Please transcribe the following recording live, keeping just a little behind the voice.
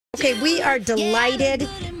Okay, we are delighted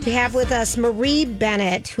to have with us Marie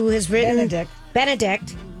Bennett, who has written...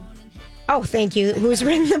 Benedict. Oh, thank you. Who's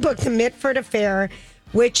written the book, The Mitford Affair,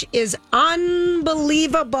 which is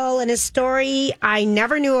unbelievable and a story I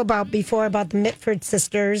never knew about before about the Mitford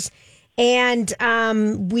sisters. And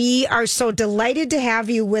we are so delighted to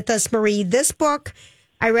have you with us, Marie. This book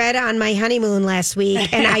I read on my honeymoon last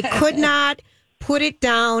week, and I could not put it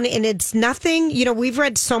down. And it's nothing, we've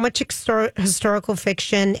read so much historical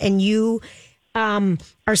fiction, and you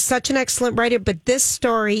are such an excellent writer, but this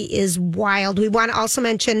story is wild. We want to also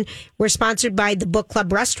mention we're sponsored by the Book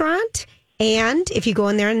Club Restaurant. And if you go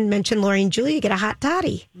in there and mention Lori and Julie, you get a hot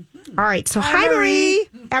toddy. Mm-hmm. All right. So hi, Marie.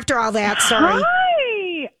 After all that, sorry.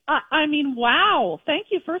 Hi. Wow. Thank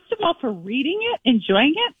you, first of all, for reading it,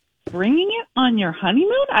 enjoying it, bringing it on your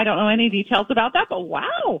honeymoon. I don't know any details about that, but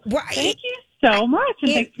wow. Thank you so much.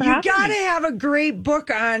 And thanks for having me. You got to have a great book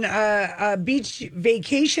on a beach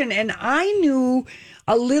vacation. And I knew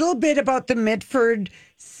a little bit about the Mitford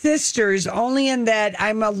sisters, only in that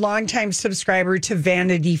I'm a longtime subscriber to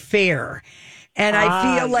Vanity Fair. And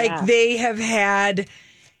I feel like they have had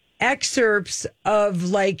excerpts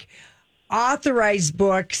of authorized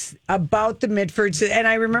books about the Mitfords. And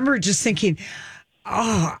I remember just thinking,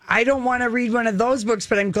 I don't want to read one of those books,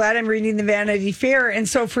 but I'm glad I'm reading the Vanity Fair. And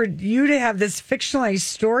so for you to have this fictionalized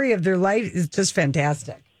story of their life is just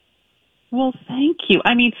fantastic. Well, thank you.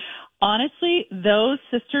 Honestly, those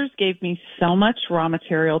sisters gave me so much raw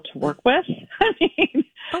material to work with.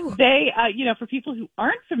 They, for people who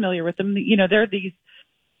aren't familiar with them, they're these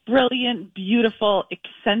brilliant, beautiful,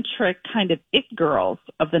 eccentric kind of it girls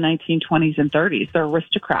of the 1920s and 30s. They're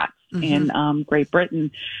aristocrats in Great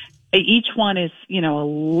Britain. Each one is, a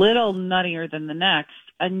little nuttier than the next,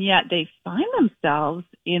 and yet they find themselves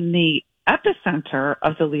in the epicenter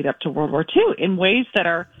of the lead up to World War II in ways that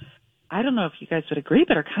are, I don't know if you guys would agree,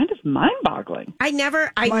 but are kind of mind-boggling. I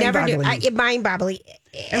never knew. Mind-boggling.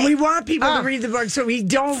 And we want people to read the book, so we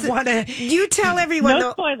don't want to. You tell everyone.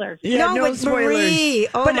 No spoilers. Yeah, no spoilers. Marie.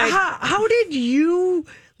 But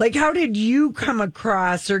how did you come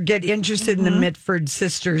across or get interested in the Mitford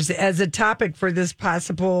sisters as a topic for this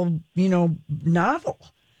possible, novel?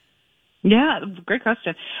 Yeah, great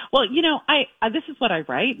question. Well, I this is what I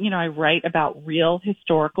write. I write about real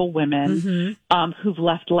historical women who've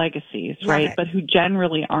left legacies, right? But who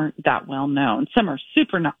generally aren't that well known. Some are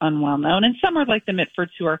super unwell known, and some are like the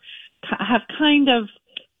Mitfords who have kind of,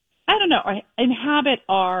 I don't know, inhabit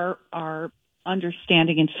our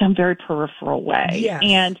understanding in some very peripheral way. Yes.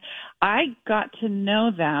 And I got to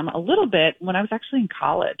know them a little bit when I was actually in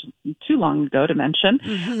college, too long ago to mention.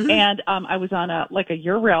 And I was on a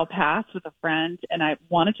Eurail pass with a friend, and I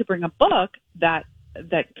wanted to bring a book that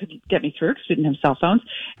could get me through because we didn't have cell phones.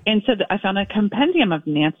 And so I found a compendium of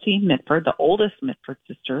Nancy Mitford, the oldest Mitford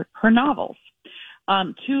sister, her novels.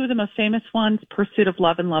 Two of the most famous ones, Pursuit of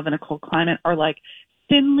Love and Love in a Cold Climate, are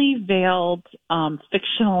thinly veiled,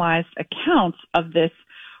 fictionalized accounts of this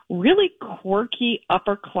really quirky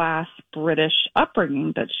upper-class British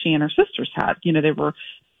upbringing that she and her sisters had. They were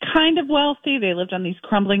kind of wealthy. They lived on these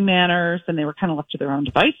crumbling manors, and they were kind of left to their own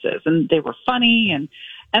devices. And they were funny,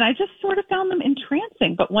 and I just sort of found them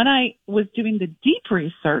entrancing. But when I was doing the deep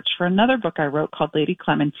research for another book I wrote called Lady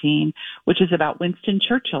Clementine, which is about Winston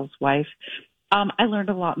Churchill's wife, I learned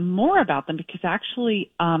a lot more about them because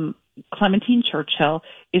actually Clementine Churchill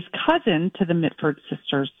is cousin to the Mitford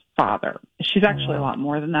sisters' father. She's actually a lot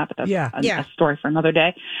more than that, but that's a story for another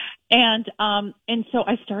day. And so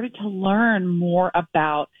I started to learn more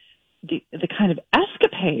about the kind of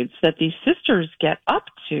escapades that these sisters get up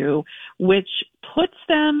to, which puts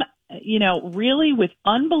them, really with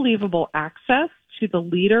unbelievable access to the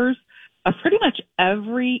leaders of pretty much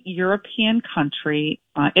every European country,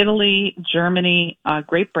 Italy, Germany,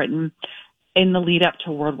 Great Britain, in the lead up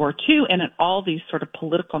to World War II, and in all these sort of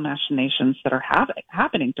political machinations that are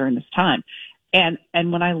happening during this time. And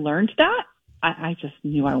when I learned that, I just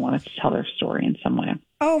knew I wanted to tell their story in some way.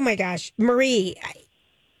 Oh my gosh, Marie,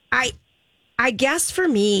 I guess for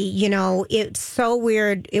me, it's so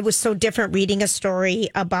weird. It was so different reading a story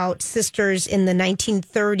about sisters in the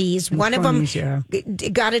 1930s. One of them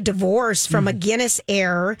got a divorce from a Guinness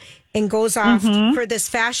heir and goes off for this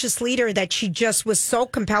fascist leader that she just was so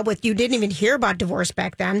compelled with. You didn't even hear about divorce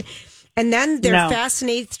back then. And then their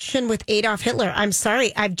fascination with Adolf Hitler. I'm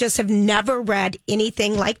sorry, I just have never read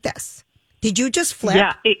anything like this. Did you just flip?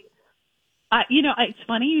 Yeah. It's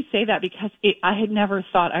funny you say that because I had never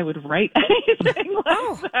thought I would write anything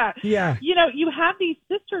like that. Yeah. You have these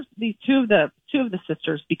sisters, these two of the two of the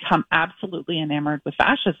sisters become absolutely enamored with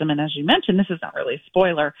fascism. And as you mentioned, this is not really a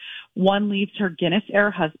spoiler. One leaves her Guinness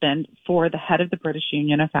heir husband for the head of the British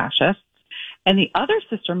Union of Fascists. And the other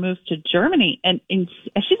sister moves to Germany, and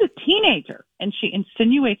she's a teenager, and she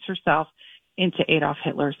insinuates herself into Adolf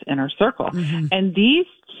Hitler's inner circle. Mm-hmm. And these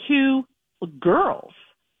two girls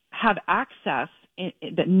have access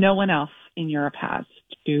that no one else in Europe has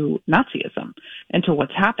to Nazism and to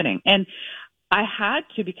what's happening. And I had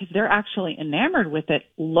to, because they're actually enamored with it,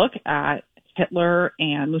 look at Hitler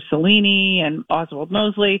and Mussolini and Oswald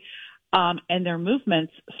Mosley and their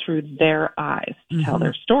movements through their eyes to tell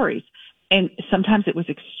their stories. And sometimes it was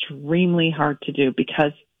extremely hard to do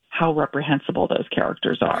because how reprehensible those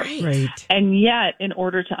characters are. Right. And yet, in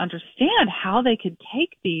order to understand how they could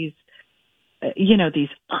take these, these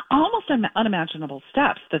almost unimaginable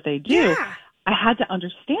steps that they do, I had to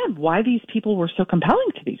understand why these people were so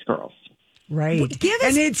compelling to these girls. Right.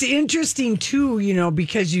 And it's interesting, too,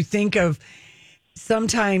 because you think of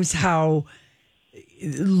sometimes how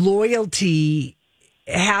loyalty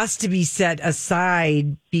has to be set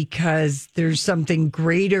aside because there's something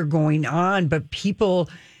greater going on, but people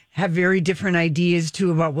have very different ideas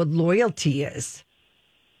too about what loyalty is.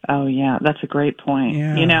 Oh yeah, that's a great point.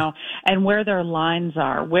 Yeah. And where their lines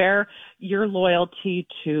are, where your loyalty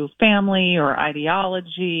to family or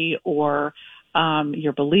ideology or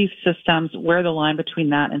your belief systems, where the line between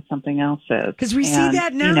that and something else is. Because we see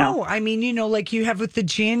that now. I mean, like you have with the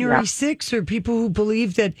January 6th, or people who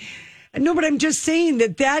believe that. No, but I'm just saying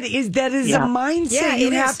that is a mindset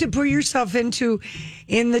you have to put yourself into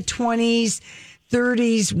in the 20s,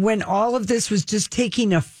 30s, when all of this was just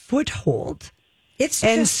taking a foothold.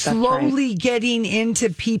 And slowly getting into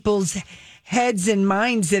people's heads and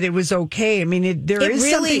minds that it was okay. I mean, there is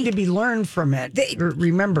really, something to be learned from it,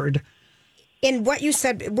 remembered. In what you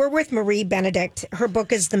said, we're with Marie Benedict. Her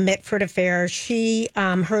book is The Mitford Affair. She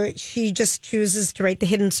just chooses to write the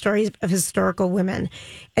hidden stories of historical women.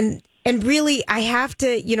 And really, I have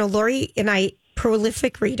to, Lori and I,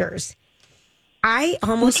 prolific readers. I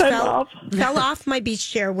almost fell off my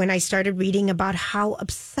beach chair when I started reading about how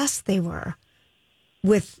obsessed they were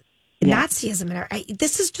with Nazism. And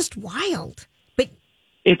this is just wild. But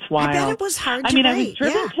it's wild. I bet it was hard to write. I was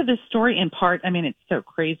driven to this story in part. It's so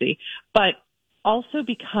crazy. But also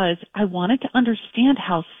because I wanted to understand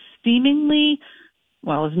how seemingly,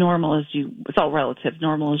 as normal as it's all relative,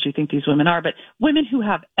 normal as you think these women are, but women who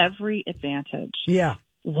have every advantage. Yeah.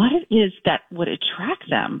 What it is that would attract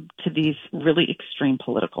them to these really extreme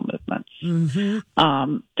political movements.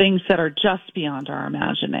 Mm-hmm. Things that are just beyond our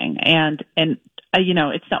imagining. And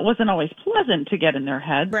wasn't always pleasant to get in their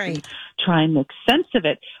heads and try and make sense of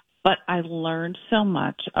it. But I learned so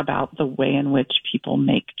much about the way in which people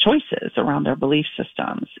make choices around their belief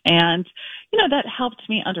systems. And, that helped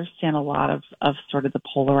me understand a lot of sort of the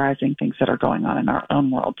polarizing things that are going on in our own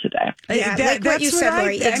world today. Yeah, that's what you said,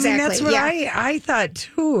 Lori. Exactly. That's what I thought,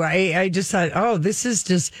 too. I just thought, this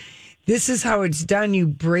is how it's done. You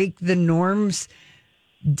break the norms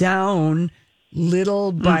down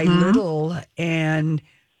little by little, and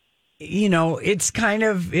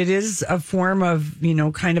it is a form of,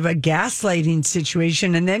 kind of a gaslighting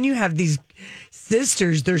situation. And then you have these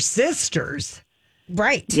sisters, they're sisters.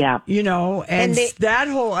 Right. Yeah. And that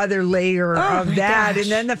whole other layer of that. Gosh.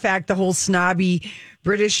 And then the fact, the whole snobby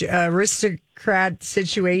British aristocrat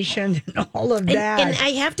situation and all of that. And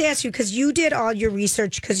I have to ask you, because you did all your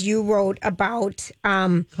research, because you wrote about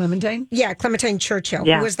Clementine? Yeah, Clementine Churchill,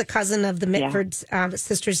 who was the cousin of the Mitford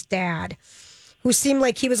sister's dad, who seemed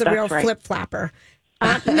like he was a real flip-flopper.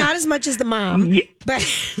 Not as much as the mom,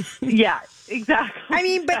 but yeah,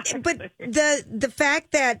 exactly. But the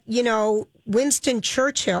fact that Winston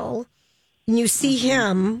Churchill, you see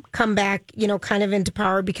him come back, kind of into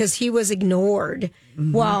power because he was ignored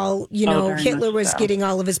while Hitler was getting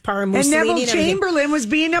all of his power. And Neville Chamberlain was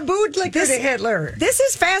being a bootlicker to Hitler. This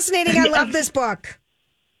is fascinating. I love this book.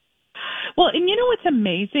 Well, and what's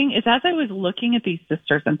amazing is as I was looking at these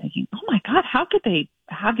sisters, I'm thinking, oh my God, how could they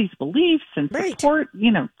have these beliefs and support,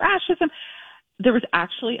 fascism? There was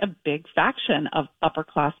actually a big faction of upper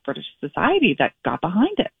class British society that got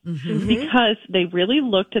behind it because they really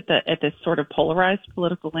looked at this sort of polarized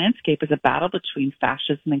political landscape as a battle between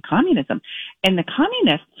fascism and communism. And the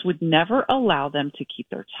communists would never allow them to keep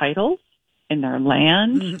their titles and their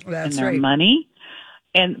land and their money.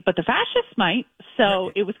 But the fascists might.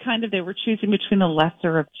 So it was kind of, they were choosing between the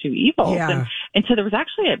lesser of two evils. Yeah. And so there was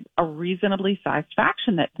actually a reasonably sized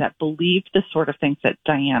faction that believed the sort of things that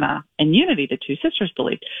Diana and Unity, the two sisters,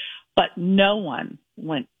 believed. But no one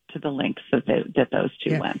went to the lengths that those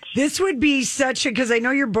two went. This would be because I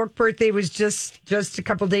know your book birthday was just a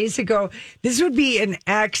couple days ago. This would be an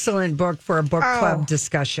excellent book for a book club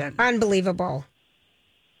discussion. Unbelievable.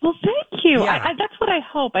 Well, thank you. Yeah. That's what I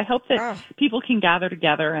hope. I hope that people can gather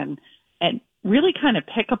together and really kind of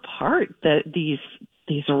pick apart this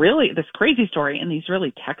crazy story and these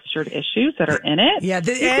really textured issues that are in it. Yeah,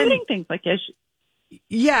 including things like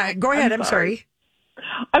Yeah, go ahead. I'm sorry.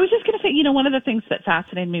 I was just going to say, one of the things that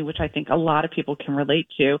fascinated me, which I think a lot of people can relate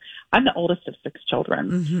to, I'm the oldest of 6 children.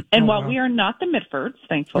 Mm-hmm. And while we are not the Mitfords,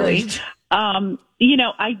 thankfully, I'm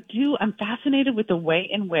fascinated with the way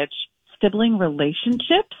in which sibling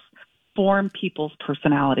relationships form people's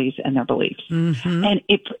personalities and their beliefs. Mm-hmm. And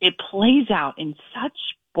it plays out in such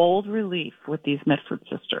bold relief with these Mitford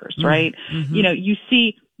sisters, right? Mm-hmm. You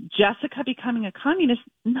see Jessica becoming a communist,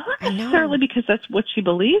 not necessarily because that's what she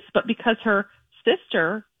believes, but because her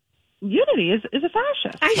sister, Unity, is a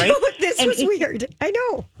fascist. I know. Right? This was weird. I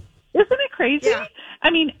know. Isn't it crazy? Yeah. I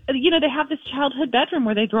mean, they have this childhood bedroom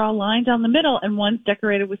where they draw a line down the middle, and one's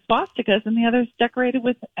decorated with swastikas and the other's decorated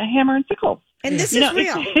with a hammer and sickles. And this is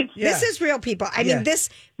real. This is real, people. I mean,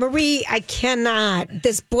 Marie, I cannot.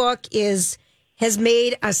 This book has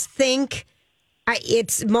made us think.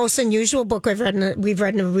 It's the most unusual book we've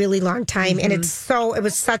read in a really long time, and it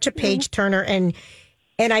was such a page turner. And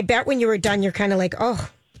I bet when you were done, you're kind of like,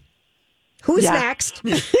 oh, who's next?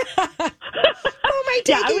 Who am I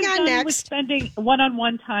taking on next? With spending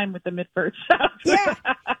one-on-one time with the Mitfords. Yeah.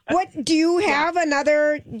 What do you have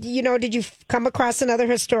another? Did you come across another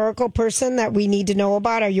historical person that we need to know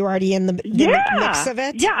about? Are you already in the mix of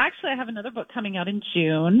it? Yeah, actually, I have another book coming out in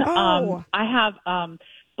June. Oh. I have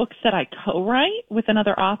books that I co-write with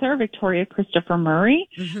another author, Victoria Christopher Murray,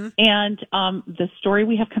 and the story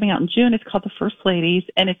we have coming out in June is called The First Ladies,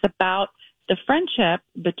 and it's about the friendship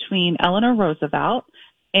between Eleanor Roosevelt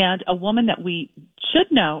and a woman that we should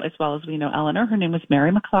know as well as we know Eleanor. Her name was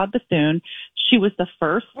Mary McLeod Bethune. She was the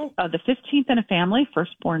first, the 15th in a family,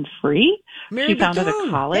 firstborn free. Mary she founded Bethune.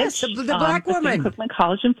 a college. Yes, the black woman. Cookman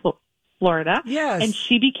College in Florida. Yes. And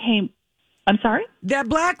she became, I'm sorry? That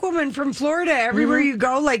black woman from Florida. Everywhere you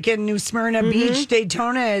go, like in New Smyrna Beach,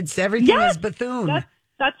 Daytona, everything is Bethune.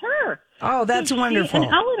 That's her. Oh, that's wonderful.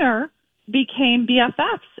 And Eleanor became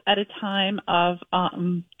BFFs at a time of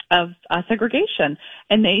segregation,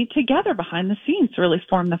 and they together behind the scenes really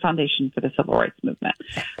formed the foundation for the civil rights movement.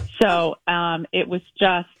 So it was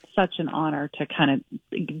just such an honor to kind of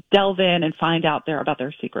delve in and find out about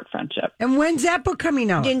their secret friendship. And when's that book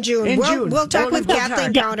coming out? In June. We'll talk with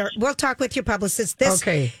Kathleen Counter. We'll talk with your publicist.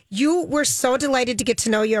 You were so delighted to get to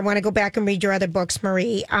know you. I want to go back and read your other books,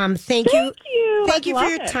 Marie. Thank you. Thank you for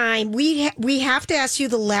your time. We have to ask you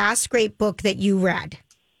the last great book that you read.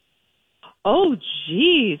 Oh,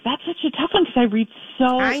 geez. That's such a tough one because I read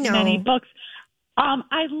so many books.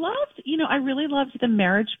 I really loved The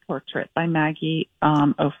Marriage Portrait by Maggie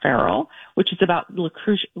O'Farrell, which is about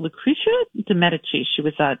Lucretia de Medici. She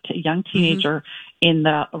was a young teenager in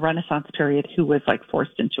the Renaissance period who was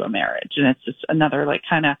forced into a marriage. And it's just another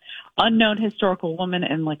kind of unknown historical woman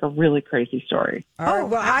and a really crazy story. Oh,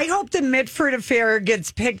 well, I hope the Mitford Affair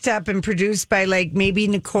gets picked up and produced by maybe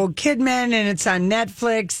Nicole Kidman and it's on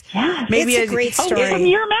Netflix. Yeah, maybe it's a great story. From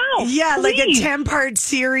your mouth. Yeah, please. A 10-part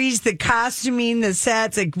series, the costuming, the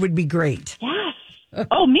sets, it would be great. Yes.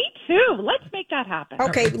 Oh, me too. Let's make that happen.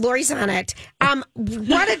 Okay, Lori's on it.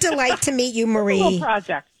 What a delight to meet you, Marie. Little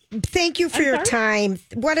project. Thank you for your time.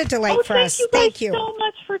 What a delight for us. Thank you so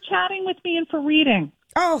much for chatting with me and for reading.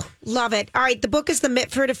 Oh, love it. All right, the book is The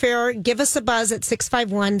Mitford Affair. Give us a buzz at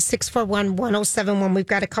 651-641-1071. We've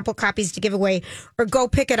got a couple copies to give away, or go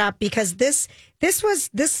pick it up because this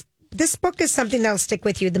book is something that'll stick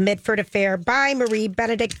with you. The Mitford Affair by Marie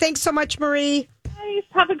Benedict. Thanks so much, Marie. Nice.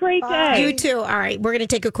 Have a great day. You too. All right, we're going to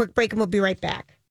take a quick break and we'll be right back.